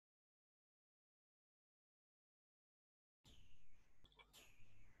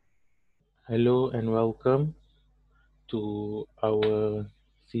Hello and welcome to our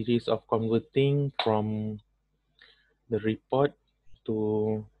series of converting from the report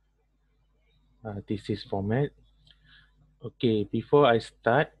to thesis format. Okay, before I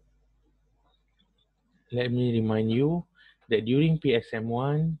start, let me remind you that during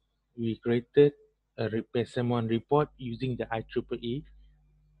PSM1, we created a PSM1 report using the IEEE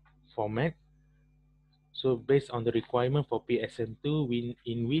format. So based on the requirement for PSM2,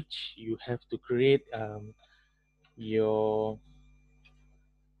 in which you have to create your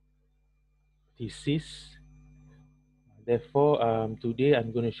thesis. Therefore, today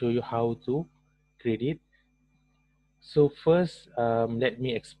I'm going to show you how to create it. So first, let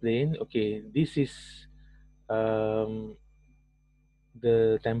me explain. Okay, this is um,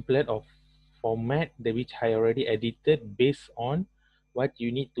 the template of format that which I already edited based on what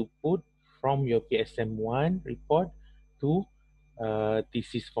you need to put from your PSM1 report to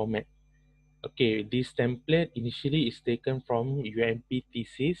thesis format. Okay, this template initially is taken from UMP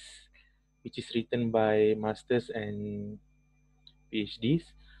Thesis, which is written by masters and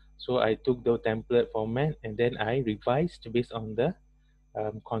PhDs. So I took the template format and then I revised based on the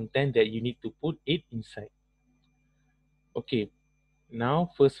content that you need to put it inside. Okay,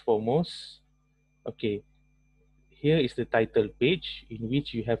 now first foremost, okay, here is the title page in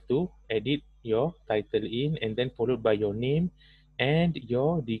which you have to edit your title in and then followed by your name and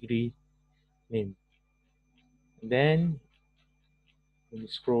your degree name. Then when you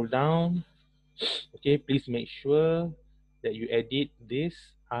scroll down, okay, please make sure that you edit this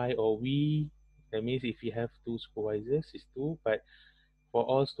I or we. That means if you have two supervisors, it's two, but for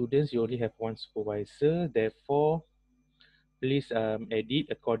all students, you only have one supervisor. Therefore, please edit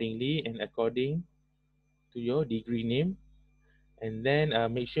accordingly and according to your degree name. And then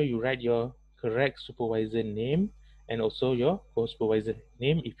make sure you write your correct supervisor name and also your co-supervisor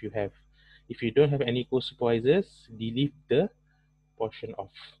name if you have. If you don't have any co-supervisors, delete the portion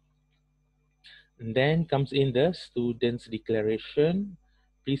off. And then comes in the student's declaration.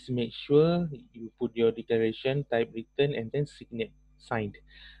 Please make sure you put your declaration type written and then signed.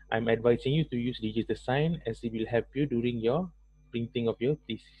 I'm advising you to use digital sign as it will help you during your printing of your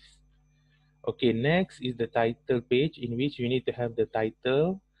thesis. Okay, next is the title page in which you need to have the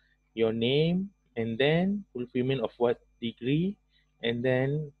title, your name, and then fulfillment of what degree, and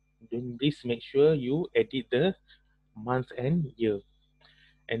then please make sure you edit the month and year.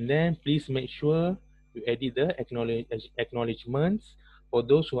 And then please make sure you edit the acknowledgements. For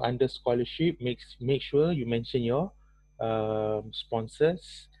those who are under scholarship, make sure you mention your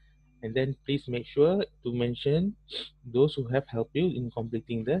sponsors, and then please make sure to mention those who have helped you in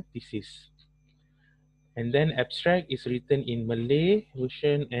completing the thesis. And then abstract is written in Malay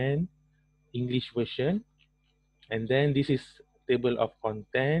version and English version. And then this is table of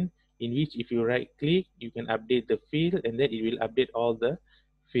content in which if you right click, you can update the field and then it will update all the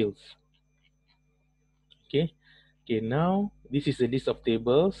fields. Okay. Okay, now this is a list of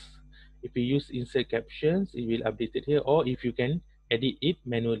tables. If you use insert captions, it will update it here, or if you can edit it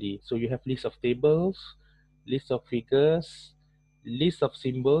manually. So you have list of tables, list of figures, list of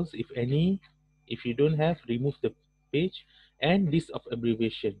symbols, if any. If you don't have, remove the page, and list of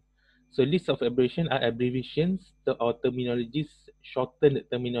abbreviation. So list of abbreviation are abbreviations or terminologies, shortened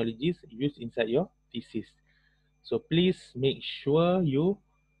terminologies used inside your thesis. So please make sure you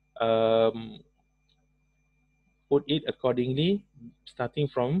put it accordingly, starting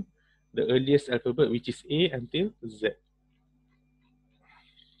from the earliest alphabet, which is A, until Z.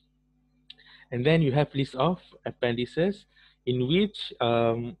 And then you have list of appendices, in which,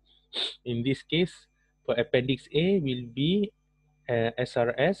 in this case, for appendix A will be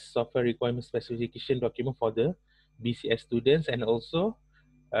SRS, software requirement specification document for the BCS students, and also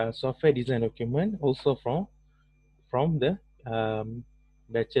software design document also from the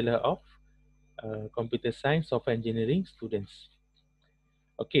Bachelor of Computer Science Software Engineering students.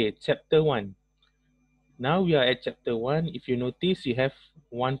 Okay, chapter 1. Now we are at chapter 1. If you notice, you have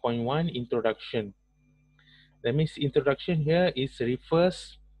 1.1 introduction. That means introduction here is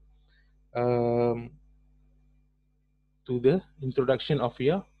refers to the introduction of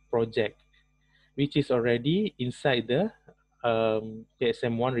your project, which is already inside the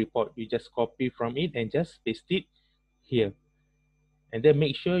PSM1 report. You just copy from it and just paste it here. And then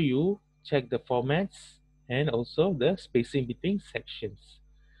make sure you check the formats and also the spacing between sections.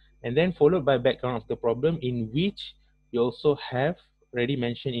 And then followed by background of the problem, in which you also have already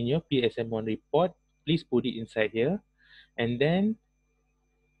mentioned in your PSM1 report. Please put it inside here. And then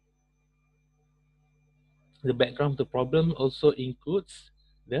the background of the problem also includes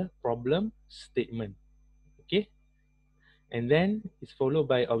the problem statement. Okay. And then it's followed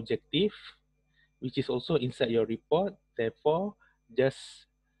by objective. which is also inside your report. Therefore, just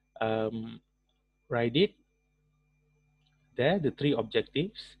write it there, the three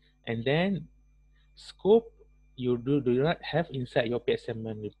objectives, and then scope you do not have inside your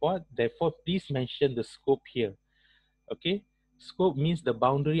PSM1 report. Therefore, please mention the scope here. Okay, scope means the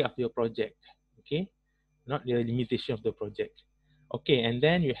boundary of your project. Okay, not the limitation of the project. Okay, and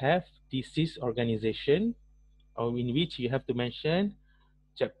then you have thesis organization, or in which you have to mention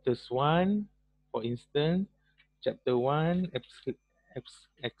chapters 1, for instance, chapter 1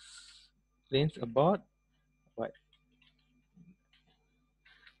 explains about what.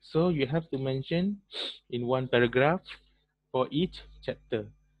 So you have to mention in one paragraph for each chapter,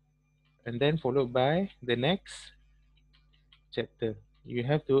 and then followed by the next chapter. You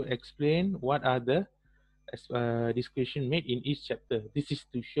have to explain what are the description made in each chapter. This is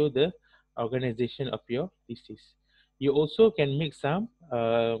to show the organization of your thesis. You also can make some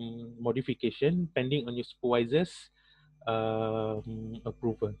modification depending on your supervisor's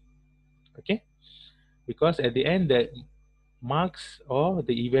approval. Okay, because at the end the marks or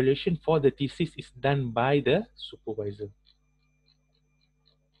the evaluation for the thesis is done by the supervisor.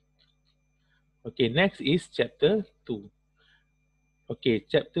 Okay, next is chapter 2. Okay,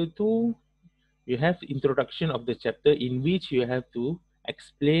 chapter 2, you have introduction of the chapter in which you have to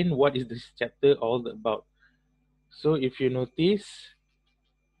explain what is this chapter all about. So if you notice,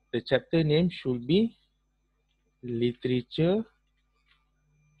 the chapter name should be literature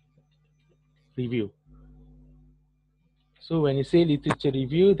review. So when you say literature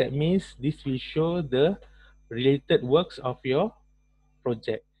review, that means this will show the related works of your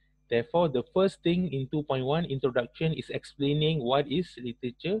project. Therefore, the first thing in 2.1 introduction is explaining what is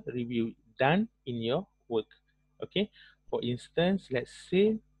literature review done in your work. Okay, for instance, let's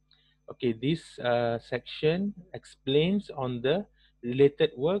say, okay, this section explains on the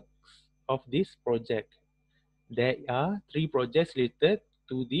related works of this project. There are 3 projects related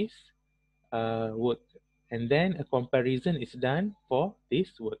to this work, and then a comparison is done for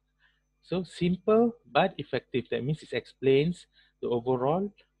this work. So simple but effective. That means it explains the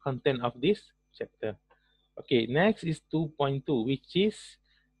overall content of this chapter. Okay, next is 2.2, which is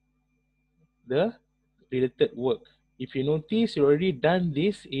the related work. If you notice, you already done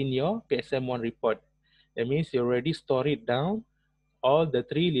this in your PSM1 report. That means you already store it down, all the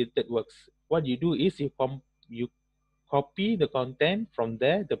 3 related works. What you do is you copy the content from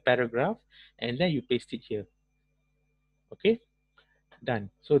there, the paragraph, and then you paste it here. Okay,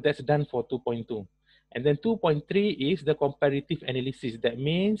 done. So that's done for 2.2. And then 2.3 is the comparative analysis. That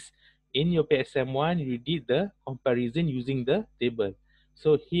means in your PSM1, you did the comparison using the table.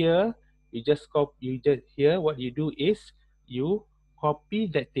 So here, here what you do is you copy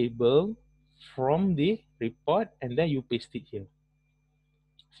that table from the report and then you paste it here.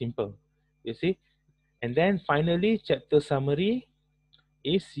 Simple. You see? And then finally, chapter summary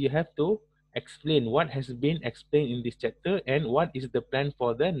is you have to explain what has been explained in this chapter and what is the plan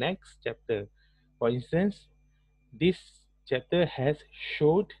for the next chapter. For instance, this chapter has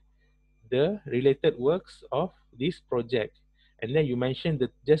showed the related works of this project, and then you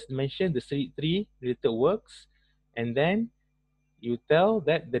just mention the three related works, and then you tell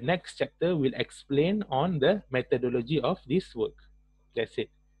that the next chapter will explain on the methodology of this work. That's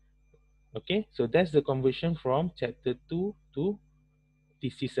it. Okay, so that's the conversion from chapter 2 to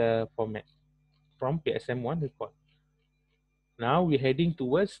thesis format from PSM1 report. Now we're heading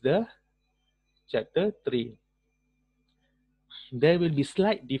towards the chapter 3. There will be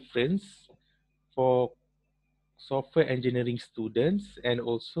slight difference for software engineering students and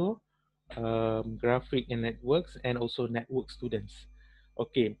also graphic and networks and also network students.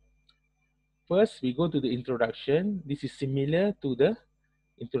 Okay, first we go to the introduction. This is similar to the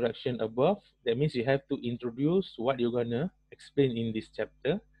introduction above. That means you have to introduce what you're gonna explain in this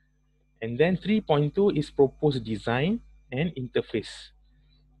chapter. And then 3.2 is proposed design and interface.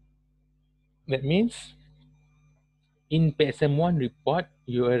 That means in PSM1 report,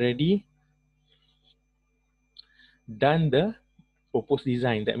 you already done the proposed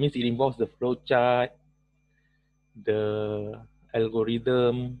design. That means it involves the flowchart, the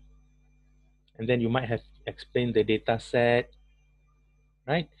algorithm, and then you might have explained the data set,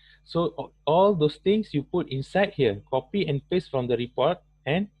 right? So all those things you put inside here, copy and paste from the report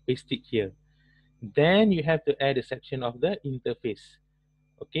and paste it here. Then you have to add a section of the interface.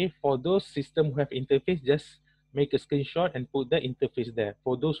 Okay, for those systems who have interface, just make a screenshot and put the interface there.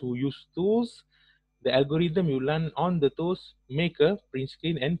 For those who use tools, the algorithm you learn on the tools, make a print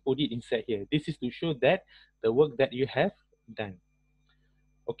screen and put it inside here. This is to show that the work that you have done.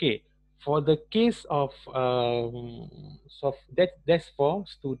 Okay, for the case of that's for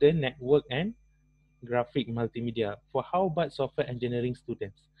student network and graphic multimedia. For how about software engineering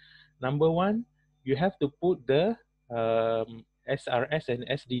students? Number one, you have to put the SRS and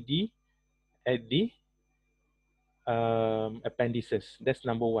SDD at the appendices. That's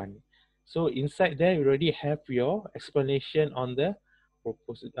number one. So inside there, you already have your explanation on the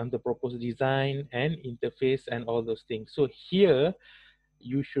proposed design and interface and all those things. So here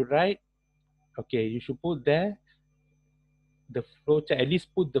you should write. Okay, you should put there the flow chart. At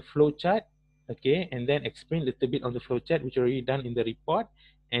least put the flow chart. Okay, and then explain a little bit on the flow chart, which already done in the report,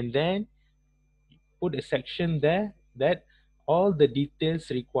 and then put a section there that all the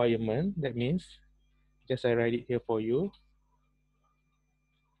details requirement. That means just I write it here for you.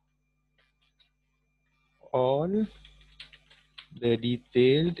 All the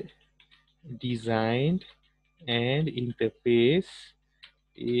detailed design and interface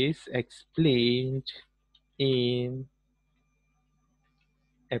is explained in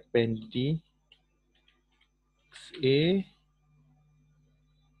Appendix A,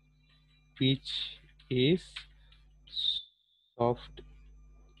 which is soft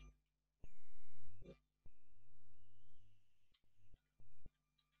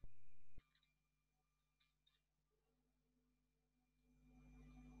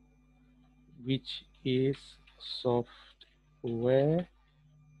which is software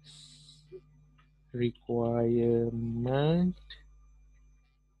requirement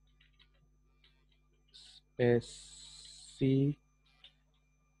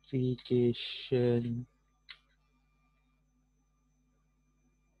specification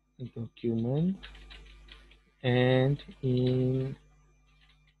document, and in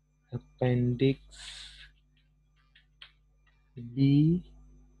Appendix B,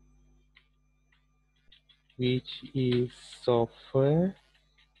 which is software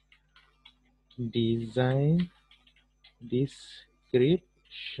design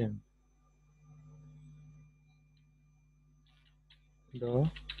description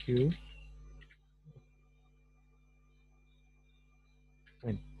document.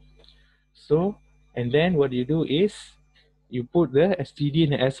 So, and then what you do is you put the STD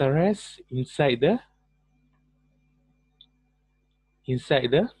and the SRS inside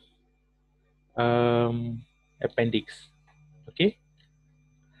the appendix. Okay.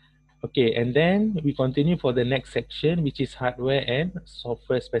 Okay, and then we continue for the next section, which is hardware and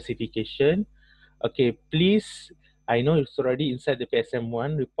software specification. Okay, please, I know it's already inside the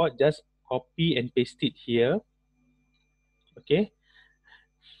PSM1 report, just copy and paste it here. Okay.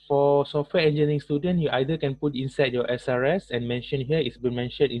 For software engineering student, you either can put inside your SRS and mention here, it's been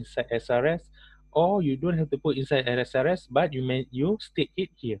mentioned inside SRS, or you don't have to put inside SRS, but you state it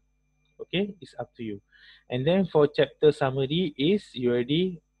here. Okay, it's up to you. And then for chapter summary is you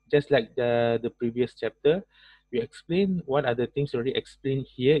already, just like the previous chapter, you explain what are the things already explained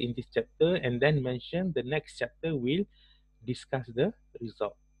here in this chapter, and then mention the next chapter will discuss the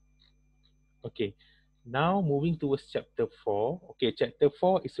result. Okay, now moving towards chapter 4. Okay, chapter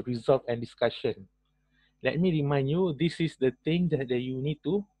 4 is result and discussion. Let me remind you, this is the thing that you need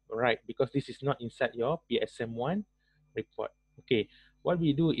to write because this is not inside your PSM1 report. Okay, what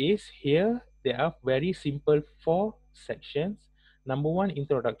we do is here, there are very simple 4 sections. Number 1,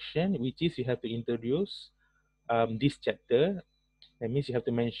 introduction, which is you have to introduce this chapter. That means you have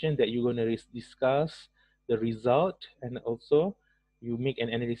to mention that you're going to discuss the result and also you make an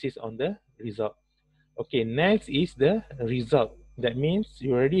analysis on the result. Okay, next is the result. That means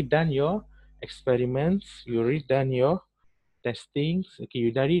you already done your experiments, you already done your testings. Okay,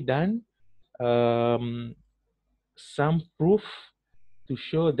 you already done some proof to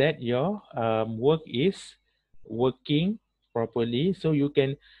show that your work is working properly. So you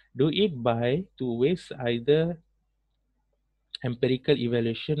can do it by 2 ways, either empirical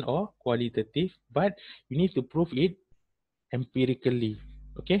evaluation or qualitative, but you need to prove it empirically.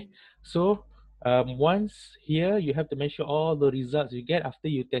 Okay, so once here you have to measure all the results you get after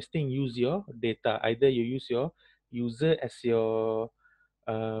you testing. Use your data, either you use your user as your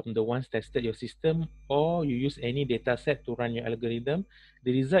the ones tested your system, or you use any data set to run your algorithm.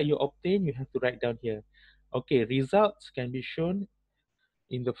 The result you obtain, you have to write down here. Okay, results can be shown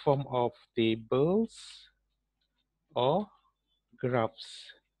in the form of tables or graphs.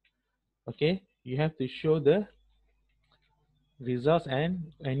 Okay, you have to show the results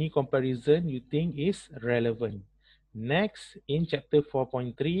and any comparison you think is relevant. Next, in chapter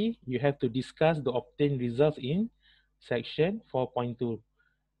 4.3, you have to discuss the obtained results in section 4.2.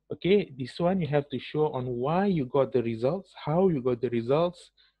 Okay, this one you have to show on why you got the results, how you got the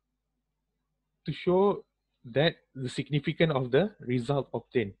results, to show that the significance of the result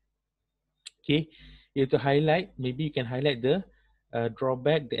obtained. Okay, you have to highlight, maybe you can highlight the draw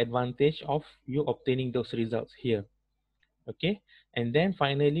back the advantage of you obtaining those results here. Okay, and then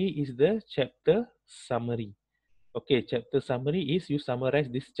finally is the chapter summary. Okay, chapter summary is you summarize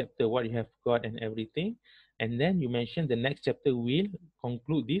this chapter, what you have got and everything, and then you mention the next chapter will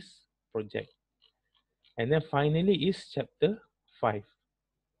conclude this project. And then finally is chapter 5.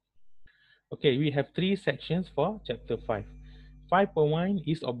 Okay, we have 3 sections for chapter 5. 5.1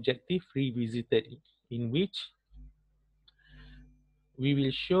 is objective revisited, in which we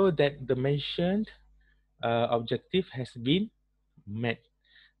will show that the mentioned objective has been met.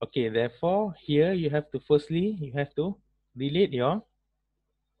 Okay, therefore here you have to firstly you have to relate your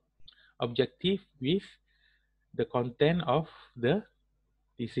objective with the content of the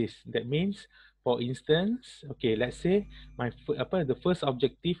thesis. That means, for instance, okay, let's say the first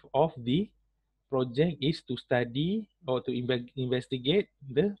objective of the project is to study or to investigate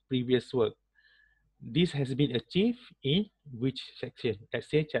the previous work. This has been achieved in which section?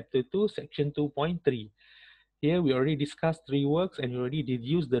 Let's say chapter 2, section 2.3. Here we already discussed 3 works and we already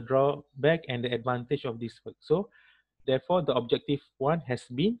deduced the drawback and the advantage of this work. So therefore the objective 1 has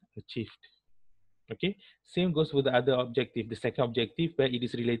been achieved. Okay, same goes for the other objective, the second objective where it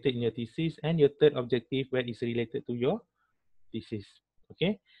is related in your thesis, and your third objective where it's related to your thesis.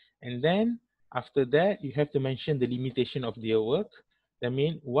 Okay, and then after that you have to mention the limitation of your work. That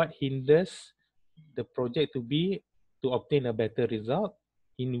means what hinders the project to obtain a better result,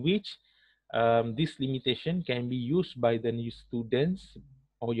 in which this limitation can be used by the new students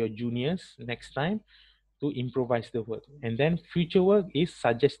or your juniors next time to improvise the work. And then future work is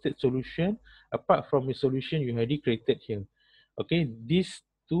suggested solution apart from the solution you already created here. Okay, these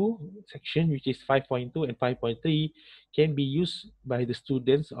 2 sections, which is 5.2 and 5.3, can be used by the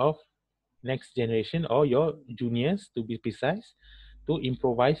students of next generation or your juniors, to be precise, to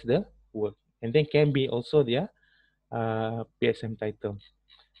improvise the work. And then can be also their PSM title.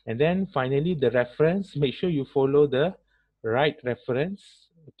 And then finally the reference, make sure you follow the right reference.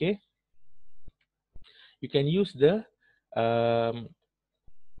 Okay, you can use the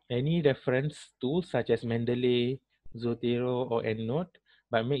any reference tools such as Mendeley, Zotero, or EndNote,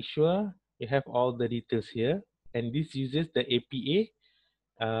 but make sure you have all the details here. And this uses the APA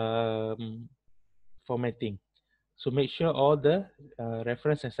formatting. So make sure all the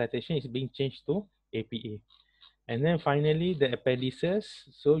reference and citation is being changed to APA. And then finally the appendices.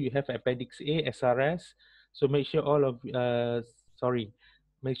 So you have Appendix A, SRS. So make sure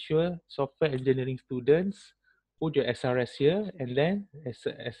make sure software engineering students put your SRS here, and then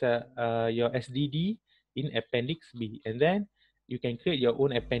your SDD in Appendix B. And then you can create your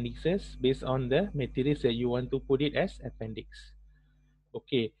own appendixes based on the materials that you want to put it as appendix.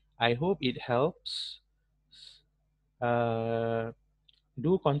 Okay, I hope it helps. Uh,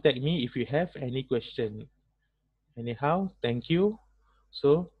 do contact me if you have any question. Anyhow, thank you.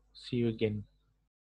 So, see you again.